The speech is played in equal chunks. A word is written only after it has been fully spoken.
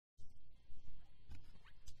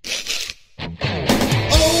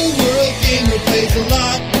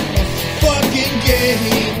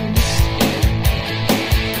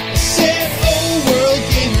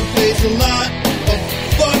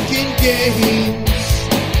games.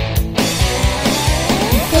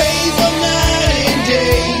 He plays all night and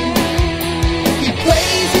day. He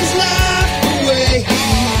plays his life away.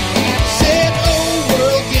 Said old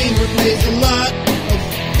world gamer plays a lot of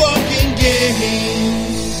fucking games.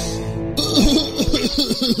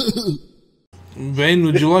 Vane,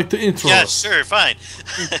 would you like to intro Yeah, us? sure, fine.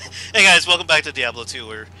 Hey guys, welcome back to Diablo 2.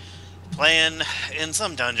 We're playing in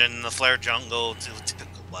some dungeon in the Flare Jungle. It took a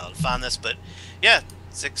while to find this, but yeah,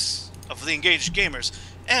 6 of the engaged gamers.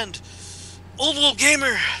 And Old World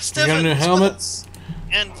Gamer, Stefan. You got a new helmet?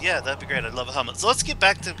 And yeah, that'd be great. I'd love a helmet. So let's get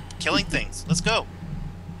back to killing things. Let's go.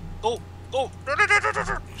 Go, go.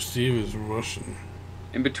 Steve is Russian.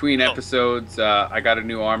 In between episodes, I got a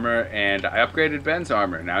new armor, and I upgraded Ben's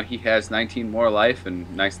armor. Now he has 19 more life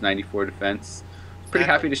and nice 94 defense. Pretty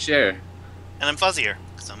happy to share. And I'm fuzzier,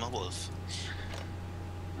 because I'm a wolf.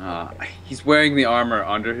 He's wearing the armor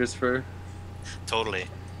under his fur. Totally.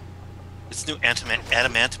 It's new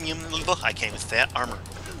adamantium level. I came with that armor.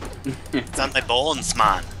 It's on my bones,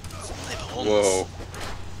 man. It's on my bones. Whoa.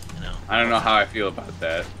 You know, I don't know how I feel about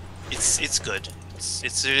that. it's good.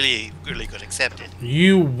 It's really good. Accept it.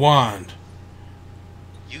 You wand.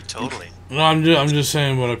 You totally. No, I'm just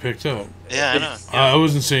saying what I picked up. Yeah, I know. I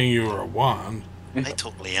wasn't saying you were a wand. I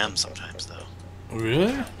totally am sometimes, though.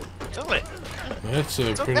 Really? Totally. That's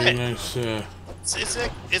a pretty okay. nice.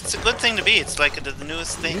 It's a good thing to be. It's like the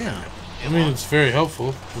newest thing. Yeah. I mean, it's very helpful.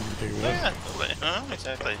 If you think about it. Yeah, totally.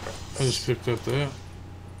 Exactly. I just picked up that.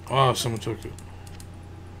 Oh, someone took it.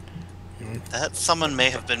 That someone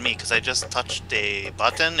may have been me, because I just touched a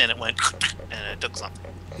button and it went and it took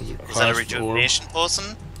something. Is that a rejuvenation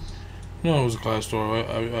potion? No, it was a class door.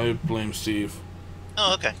 I blame Steve.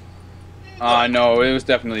 Oh, okay. No, it was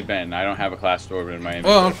definitely Ben. I don't have a class door in my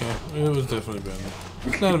inventory. Oh, okay. It was definitely Ben.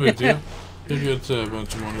 It's not a big deal. You get a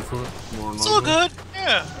bunch of money for it. More than It's all good.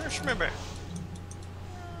 Yeah, I just remember.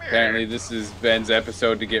 Apparently this is Ben's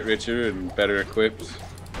episode to get richer and better equipped.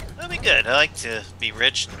 That'd be good. I like to be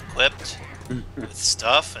rich and equipped with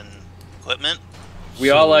stuff and equipment. We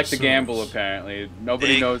all like to gamble, apparently.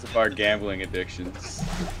 Nobody knows of our gambling addictions.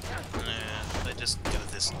 I just do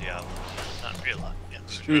this in Diablo. Not real life.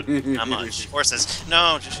 Yeah, not much. Horses.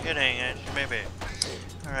 No, just kidding. Maybe.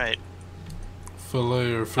 Alright.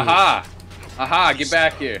 Filet or fish. Aha! Aha, get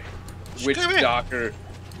back here. Which Come here. Dr.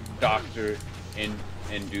 Ndugu?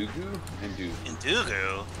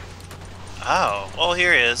 Ndugu? Oh,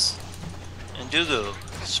 here he is. Ndugu.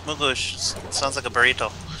 Smugush. Sounds like a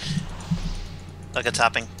burrito. Like a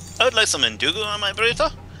topping. I would like some Ndugu on my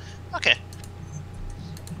burrito. Okay.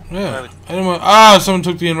 Yeah. I didn't want. Someone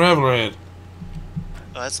took the Unraveler head.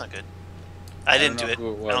 Oh, that's not good. I didn't do it.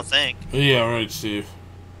 I don't think. Yeah, right, Steve.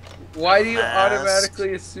 Why do you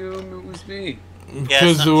automatically assume it was me?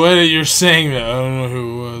 Because the way that you're saying that, I don't know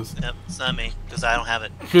who it was. Yep, it's not me, because I don't have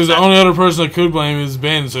it. Because the only other person I could blame is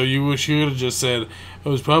Ben, so you wish you would have just said it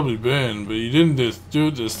was probably Ben, but you didn't do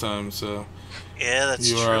it this time, so. Yeah, that's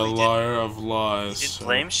true. You are a liar of lies. You did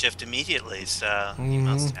blame shift immediately, so you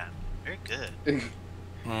must have. Very good.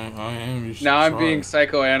 I am. You should now I'm try. being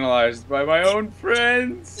psychoanalyzed by my own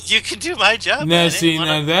friends. You can do my job. Now, see,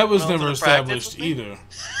 that was never established either.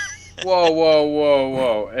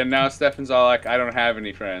 Whoa. And now Stefan's all like, I don't have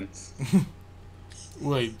any friends.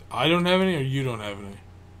 Wait, I don't have any, or you don't have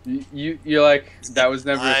any? You're like, that was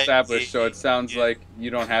never established, so it sounds like you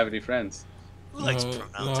don't have any friends. Who likes No,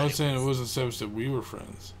 pronouns I was saying it wasn't established that we were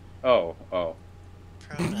friends. Oh.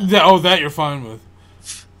 That you're fine with.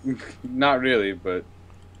 Not really, but...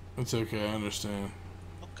 It's okay, I understand.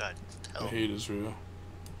 Oh, God. The hate is real.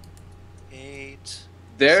 Hate.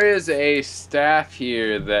 There is a staff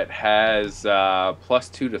here that has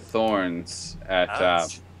 +2 to thorns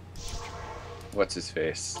at what's his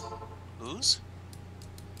face? Whose?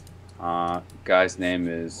 Guy's name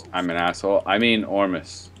is I'm an asshole. I mean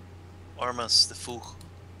Ormus. Ormus the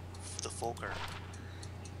Folker.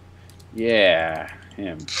 Yeah,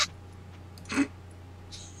 him.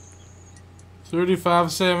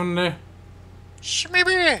 3570.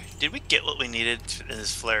 Maybe. Did we get what we needed in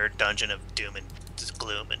this Flare dungeon of doom and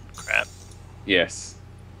gloom and crap? Yes.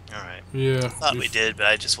 Alright. Yeah. Thought we did, but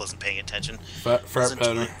I just wasn't paying attention. Fat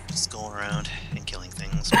powder. Just going around and killing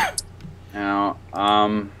things. Now,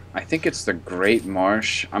 I think it's the Great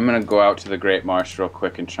Marsh. I'm gonna go out to the Great Marsh real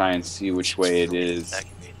quick and try and see which way it is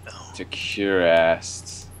to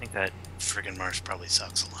Curast. I think that friggin' marsh probably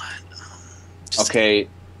sucks a lot. Okay,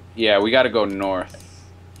 yeah, we gotta go north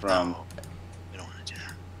from... No, we don't want to do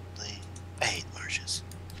that. I hate marshes.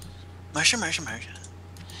 Marsha.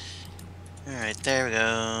 Alright, there we go.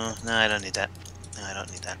 No, I don't need that.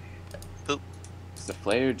 Is the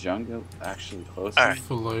Flare Jungle actually closer? Alright.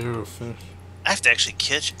 Fillet or fish. I have to actually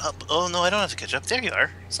catch up. Oh, no, I don't have to catch up. There you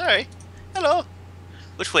are. Sorry. Hello.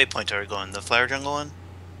 Which waypoint are we going? The Flower Jungle one?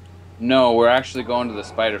 No, we're actually going to the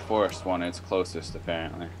Spider Forest one. It's closest,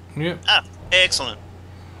 apparently. Yep. Ah, excellent.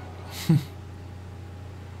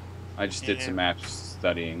 I just did some math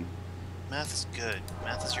studying. Math is good.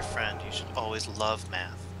 Math is your friend. You should always love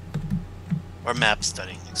math. Or map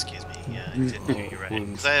studying, excuse me. Yeah, I didn't hear you right.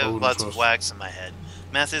 Because I have lots of wax in my head.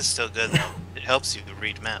 Math is still good, though. It helps you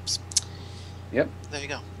read maps. Yep. There you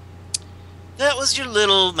go. That was your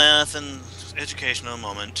little math and educational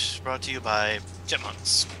moment, brought to you by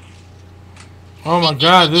Chipmunks. Oh my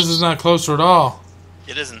god, this is not closer at all.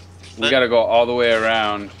 It isn't. We gotta go all the way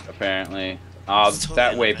around, apparently. It's totally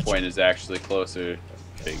That an waypoint adventure. is actually closer.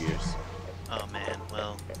 Figures. Oh man,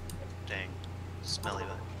 well, dang. Smelly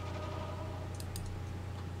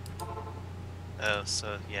butt. Oh,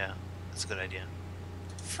 so yeah, that's a good idea.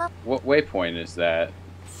 What waypoint is that?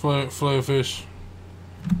 Flare fish.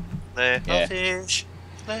 Flare Yeah. fish,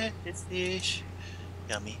 flare fish.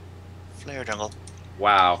 Yummy. Flare jungle.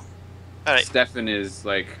 Wow. Alright, Stefan is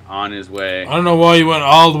like on his way. I don't know why you went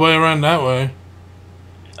all the way around that way.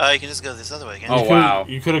 you can just go this other way again. Oh, wow.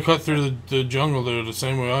 You could have cut through the jungle there the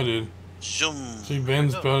same way I did. Zoom. See,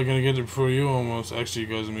 Ben's probably gonna get it before you almost. Actually,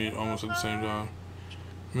 you guys meet almost at the same time.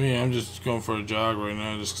 Me, I'm just going for a jog right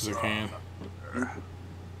now just because I can.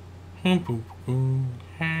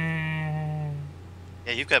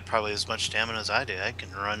 Yeah, you've got probably as much stamina as I do. I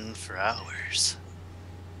can run for hours.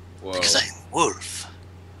 Whoa. Because I'm wolf.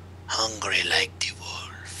 Hungry like the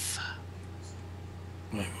wolf.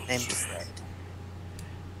 Named Fred.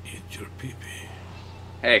 Eat your pee-pee.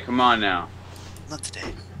 Hey, come on now. Not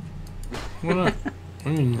today. Why not? I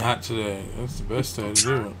mean, not today. That's the best day to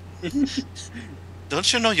do it.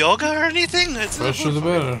 Don't you know yoga or anything? It's Fresher the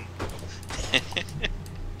better.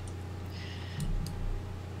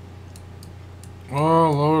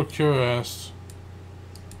 Oh, lower cuirass.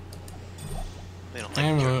 We don't like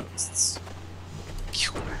Amulet. curists.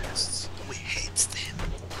 Curists. We hate them.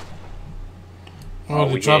 Oh,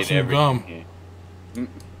 they we dropped hate some gum. everything here.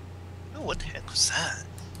 Oh, what the heck was that?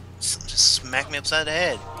 Something just smacked me upside the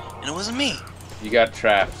head. And it wasn't me. You got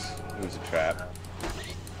trapped. It was a trap.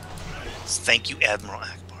 Thank you, Admiral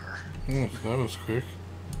Akbar. Oh, that was quick.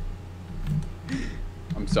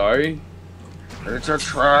 I'm sorry? It's a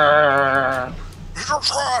trap!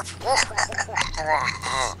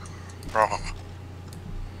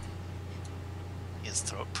 He has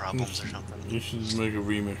throat problems or something. You should just make a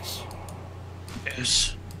remix.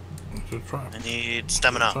 Yes. It's a trap. I need It's a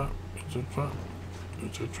stamina. trap. It's a trap.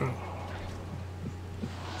 It's a trap.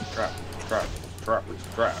 Trap, trap, trap,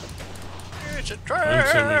 trap. It's a I didn't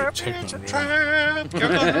say make trap. a techno It's a game. trap. You're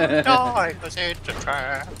gonna die because it's a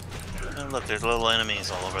trap. Oh, look, there's little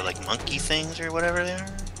enemies all over, like monkey things or whatever they are.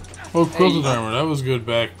 Oh, quilted armor. That was good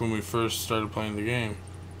back when we first started playing the game.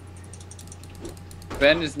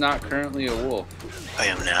 Ben is not currently a wolf. I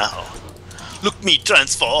am now. Look me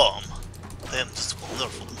transform. I am just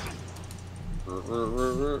wonderful.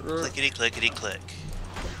 Clickety clickety click.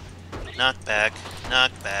 Knock back,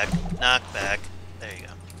 knock back, knock back. There you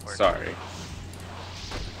go. Worked. Sorry.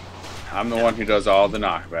 I'm the one who does all the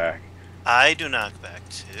knockback. I do knock back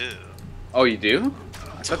too. Oh, you do?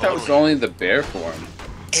 I thought that was Totally. only the bear form.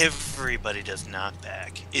 Everybody does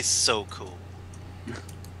knockback. It's so cool.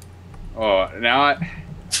 Oh, now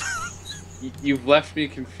you've left me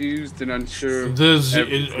confused and unsure. of Does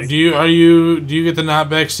everything. do you get the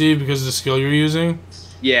knockback, Steve, because of the skill you're using?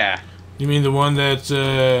 Yeah. You mean the one that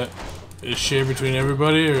is shared between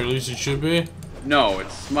everybody, or at least it should be? No,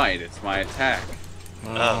 it's smite. It's my attack.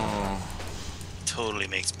 Oh, Totally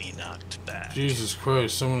makes me knocked back. Jesus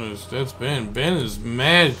Christ! That's Ben. Ben is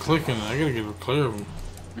mad clicking. I gotta get clear of him.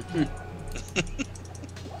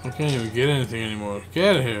 I can't even get anything anymore. Get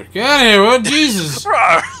out of here! Get out of here! What? Jesus!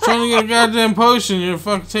 Trying to get a goddamn potion. You're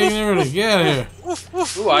fucking taking everything. Get out of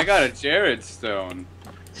here! Ooh, I got a Jared stone.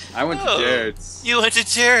 I went to Oh, Jared's. You went to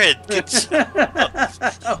Jared. Good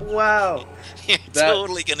stuff. Wow. You're That-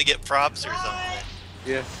 totally gonna get props or something.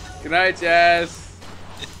 Yeah. Good night, Jazz.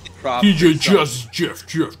 Props DJ or something. Just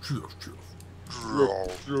Jeff. Oh,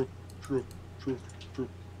 crap.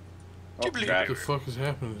 What the fuck is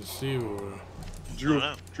happening to Steve over there? I don't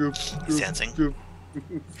know. He's dancing.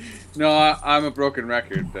 No, I'm a broken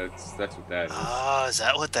record. That's what that is. Oh, is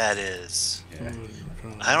that what that is? Yeah.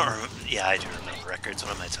 I don't remember. Yeah, I do remember records.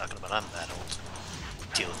 What am I talking about? I'm that old.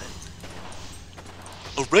 Deal with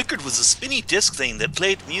it. A record was a spinny disc thing that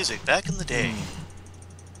played music back in the day.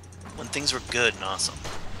 When things were good and awesome.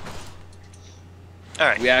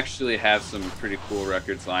 Alright. We actually have some pretty cool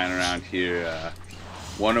records lying around here.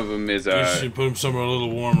 One of them is You should put them somewhere a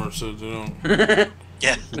little warmer so they don't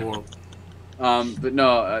Yeah. warp. But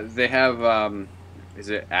no, they have is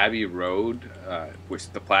it Abbey Road,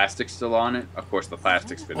 with the plastic's still on it. Of course, the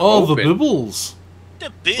plastic's been Oh, open. the bibbles.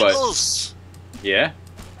 The Beatles. Yeah.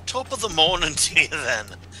 Top of the morning to you then.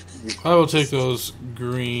 I will take those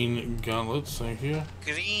green gauntlets, thank you.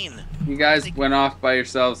 Green. You guys went off by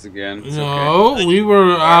yourselves again. It's No, okay. we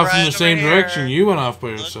were off in right the same over direction. here. You went off by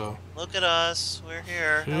yourself. Look at us. We're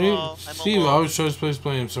here. See? Hello. I'm Steve alone. always tries to place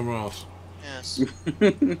blame somewhere else. Yes.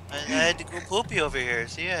 I had to go poopy over here.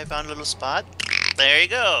 See, I found a little spot. There you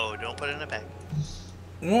go. Don't put it in a bag.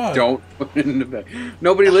 What? Don't put it in the bag.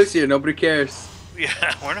 Nobody lives here. Nobody cares.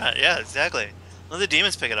 Yeah, we're not. Yeah, exactly. Let the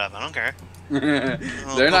demons pick it up. I don't care.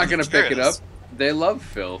 They're not gonna pick it up. They love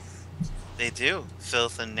filth. They do.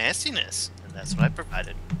 Filth and nastiness. And that's what I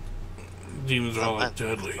provided. Demons are all like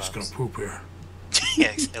deadly. He's gonna poop here. Yeah,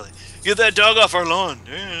 exactly. Get that dog off our lawn.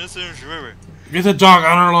 Yeah, that's what I remember. Get the dog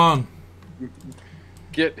on our lawn.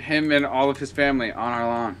 Get him and all of his family on our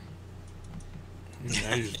lawn.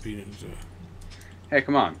 I just beat him to. Hey,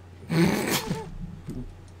 come on.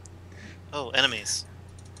 Oh, enemies.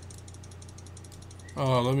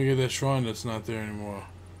 Oh, let me get that shrine that's not there anymore.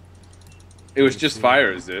 It was just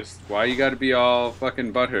fire resist. Why you gotta be all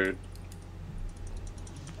fucking butthurt?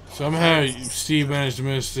 Somehow Steve managed to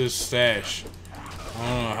miss this stash. I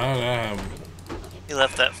don't know how that happened. He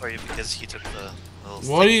left that for you because he took the little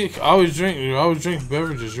What do you always drink? You always drink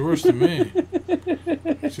beverages. You're worse than me.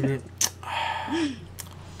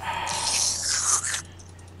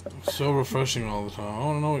 So refreshing all the time. I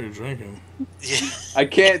want to know what you're drinking. Yeah. I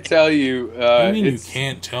can't tell you. What do you mean you It's,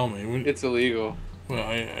 can't tell me? it's illegal. Well,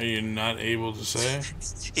 are you not able to say?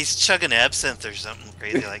 He's chugging absinthe or something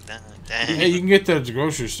crazy like that. Dang. Hey, you can get that at the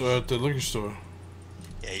grocery store, at the liquor store.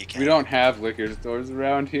 Yeah, you can. We don't have liquor stores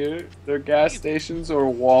around here. They're gas stations or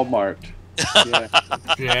Walmart. Yeah,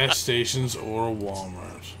 Gas stations or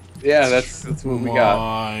Walmart. yeah, that's what we got.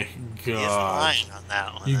 My He is God. lying on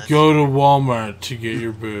that one. You That's- go to Walmart to get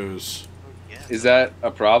your booze. Yeah. Is that a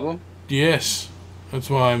problem? Yes. That's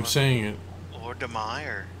why I'm saying it. Or the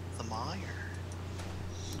Meyer. The Meyer.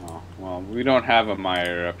 Oh, well, we don't have a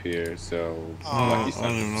Meijer up here, so Oh, I lucky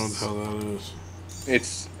don't even know what suckers. the hell that is.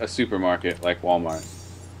 It's a supermarket like Walmart.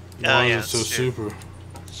 Why yeah, is it so it's true. super?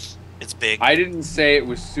 It's big. I didn't say it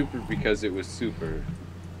was super because it was super.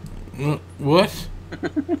 What?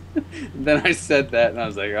 Then I said that and I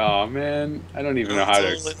was like, oh man, I don't even know how to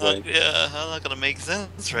Totally explain. not- yeah, I'm not gonna make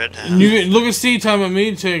sense right now. You look at Steve talking about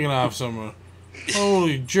me taking off somewhere.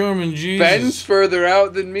 Holy German Jesus! Ben's further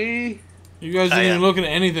out than me. You guys didn't I even am. look at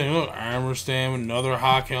anything. Look, armor stamp, another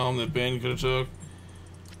hawk helm that Ben could have took.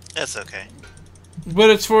 That's okay. But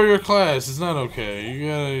it's for your class. It's not okay.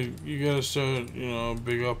 You gotta start,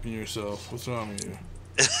 big upping yourself. What's wrong with you?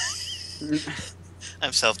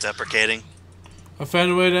 I'm self-deprecating. I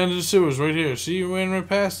found a way down to the sewers right here. See, you ran right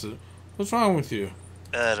past it. What's wrong with you?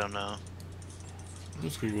 I don't know.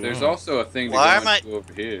 Let's go get There's on. also a thing to Why go am I- into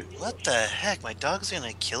over here. What the heck? My dog's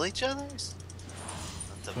gonna kill each other?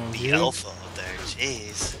 The Sounds B good. alpha out there.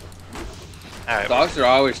 Jeez. Alright. Dogs are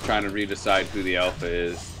always trying to redecide who the alpha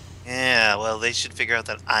is. Yeah, well, they should figure out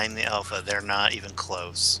that I'm the alpha. They're not even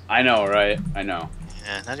close. I know, right? I know.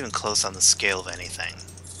 Yeah, not even close on the scale of anything.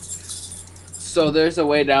 So there's a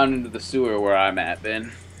way down into the sewer where I'm at,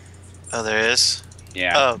 Ben. Oh, there is?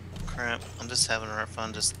 Yeah. Oh, crap. I'm just having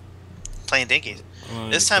fun just playing dinkies.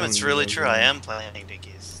 This time it's really true. I am playing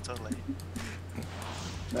dinkies. Totally.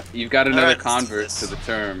 You've got another Alright, let's do convert this. to the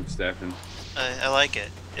term, Stefan. I like it.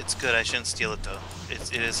 It's good. I shouldn't steal it, though. It is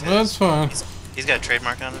his. That's fine. He's got a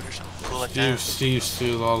trademark on it or something cool like that. Steve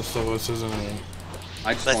steals all the stuff that says anything.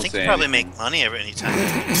 I just But I won't think say you probably anything. make money any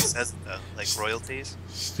time he says it, though. Like royalties.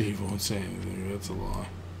 Steve won't say anything. That's a lie.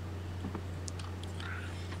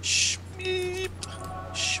 Shmeep.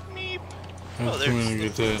 Shmeep. Let's come in and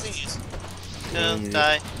get that. thingies. Yeah, No, you-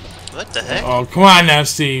 die. What the heck? Oh, come on now,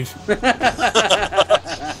 Steve.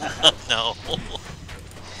 No.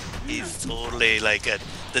 He's totally like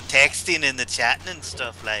the texting and the chatting and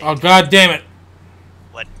stuff like. Oh, God damn it.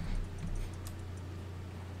 What?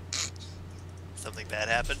 Something bad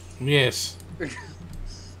happened? Yes.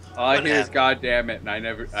 All I What hear is happened? God damn it, and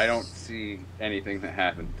I don't see anything that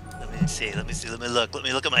happened. Let me see. Let me look. Let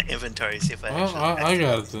me look at my inventory. See if I Well, actually. I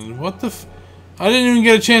got it then. What the I didn't even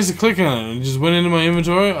get a chance to click on it. It just went into my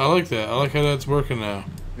inventory. I like that. I like how that's working now.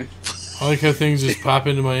 I like how things just pop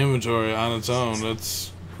into my inventory on its own.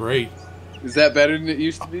 That's great. Is that better than it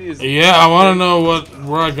used to be? Is it- Yeah, I want to know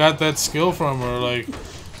where I got that skill from, or like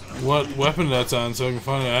what weapon that's on, so I can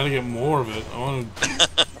find out how to get more of it. I want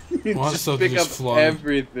to You want just stuff to pick just up fly.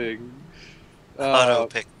 everything. Auto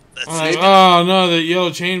pick. That's I'm like, it. oh no, the yellow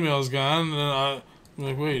chainmail's gone. And I'm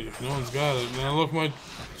like, wait, if no one's got it. And I look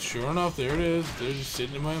sure enough, there it is. They're just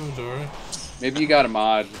sitting in my inventory. Maybe you got a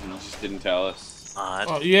mod and you just didn't tell us.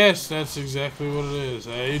 Oh, yes, that's exactly what it is.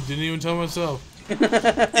 I didn't even tell myself.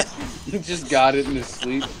 You just got it in his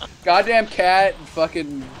sleep. Goddamn cat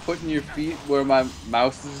fucking putting your feet where my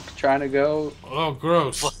mouse is trying to go. Oh,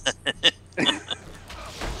 gross.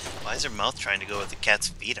 Why is her mouth trying to go where the cat's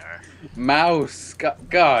feet are? Mouse.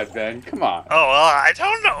 God, Ben, come on. Oh, well, I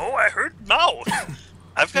don't know. I heard mouth.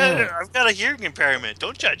 I've got a hearing impairment.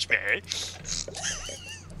 Don't judge me.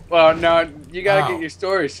 Well, now you gotta get your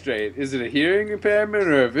story straight. Is it a hearing impairment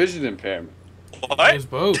or a vision impairment? What? There's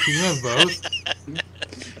both. You can have both.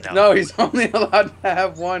 No, he's only allowed to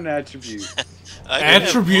have one attribute.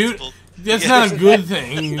 Attribute? That's not a good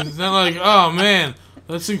thing. It's not like, oh man,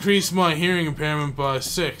 let's increase my hearing impairment by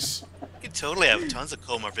 6. You can totally have tons of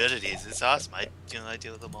comorbidities. It's awesome. I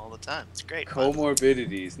deal with them all the time. It's great.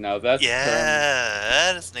 Comorbidities. Now that's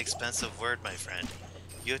that is an expensive word, my friend.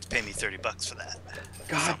 You have to pay me $30 for that.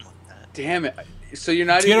 God Like that. damn it! So you're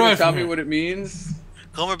not even gonna tell me what it means?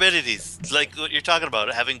 Comorbidities, like what you're talking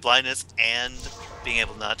about, having blindness and being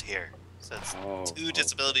able not to hear. So it's two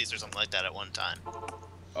disabilities or something like that at one time.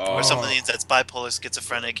 Or somebody that's bipolar,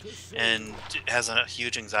 schizophrenic, and has a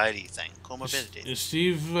huge anxiety thing. Comorbidity. Is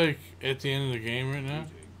Steve, like, at the end of the game right now?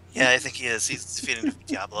 Yeah, I think he is. He's defeating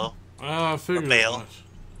Diablo. Oh, I figured bail.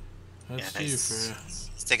 that. That's Steve for you.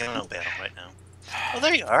 He's taking no bail right now. Well,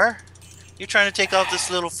 there you are. You're trying to take off this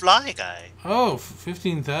little fly guy. Oh,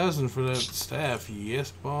 15,000 for that staff.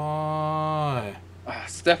 Yes, boy.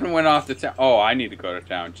 Stefan went off to town. Oh, I need to go to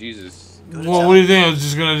town. Jesus. Well, what do you think? I was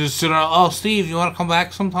just gonna sit around. Oh, Steve, you want to come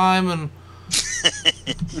back sometime? And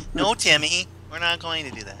no, Timmy, we're not going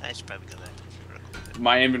to do that. I should probably go back.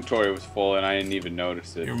 My inventory was full and I didn't even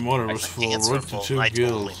notice it. Your motor was full. Right to 2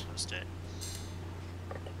 gills.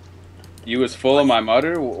 You was full of my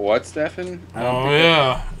motor? What, Stefan? Oh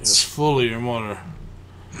yeah, it's full of your motor.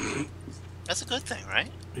 That's a good thing, right?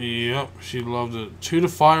 Yep, she loved it. 2 to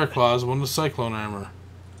fire claws, 1 to cyclone armor.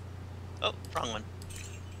 Oh, wrong one.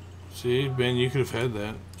 See, Ben, you could have had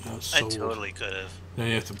that. I totally could have. Now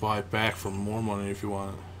you have to buy it back for more money if you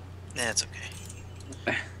want it. That's okay.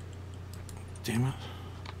 Damn it.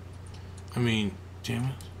 I mean, damn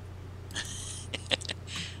it.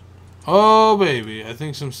 Oh, baby. I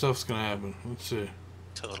think some stuff's going to happen. Let's see.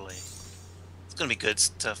 Totally. It's going to be good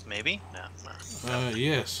stuff, maybe? No.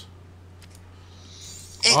 Yes.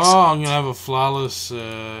 Excellent. Oh, I'm going to have a flawless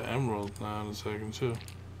emerald now in a second, too.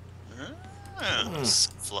 Flawless.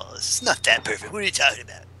 It's not that perfect. What are you talking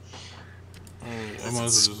about? I might as well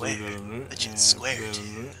just leave that in there. But it's square,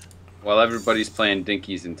 too. While everybody's playing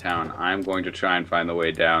dinkies in town, I'm going to try and find the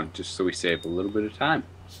way down, just so we save a little bit of time.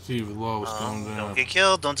 Steve Law was going down. Don't get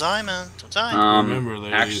killed. Don't die, man. Don't die. Remember,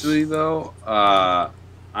 ladies. Actually, though,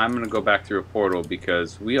 I'm going to go back through a portal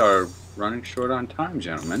because we are running short on time,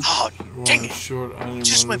 gentlemen. Oh, dang it. Short,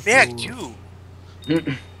 Just went back, too.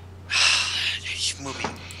 Movie.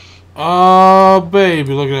 Oh,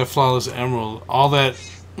 baby, look at that flawless emerald. All that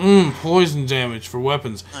poison damage for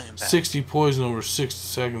weapons. 60 poison over 60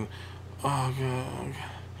 seconds. Oh, God.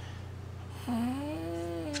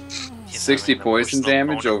 60 poison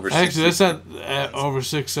damage over 60 Actually, that's not over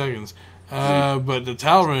 6 seconds. But the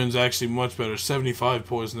Talron's actually much better. 75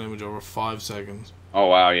 poison damage over 5 seconds. Oh,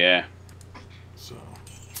 wow, yeah. So,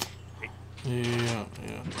 yeah.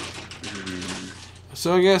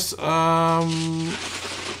 So I guess,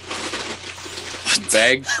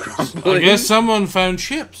 Bag I guess someone found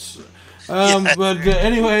chips. But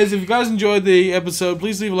anyways, if you guys enjoyed the episode,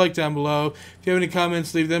 please leave a like down below. If you have any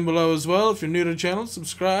comments, leave them below as well. If you're new to the channel,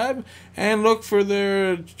 subscribe and look for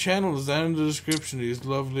their channels down in the description. These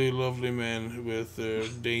lovely, lovely men with their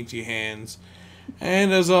dainty hands.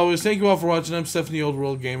 And as always, thank you all for watching. I'm Stephen, the Old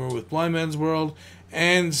World Gamer with Blind Man's World,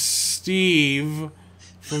 and Steve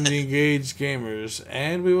from the Engaged Gamers.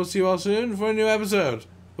 And we will see you all soon for a new episode.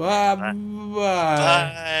 Bye.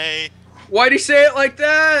 Bye. Why'd he say it like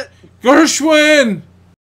that? Gershwin!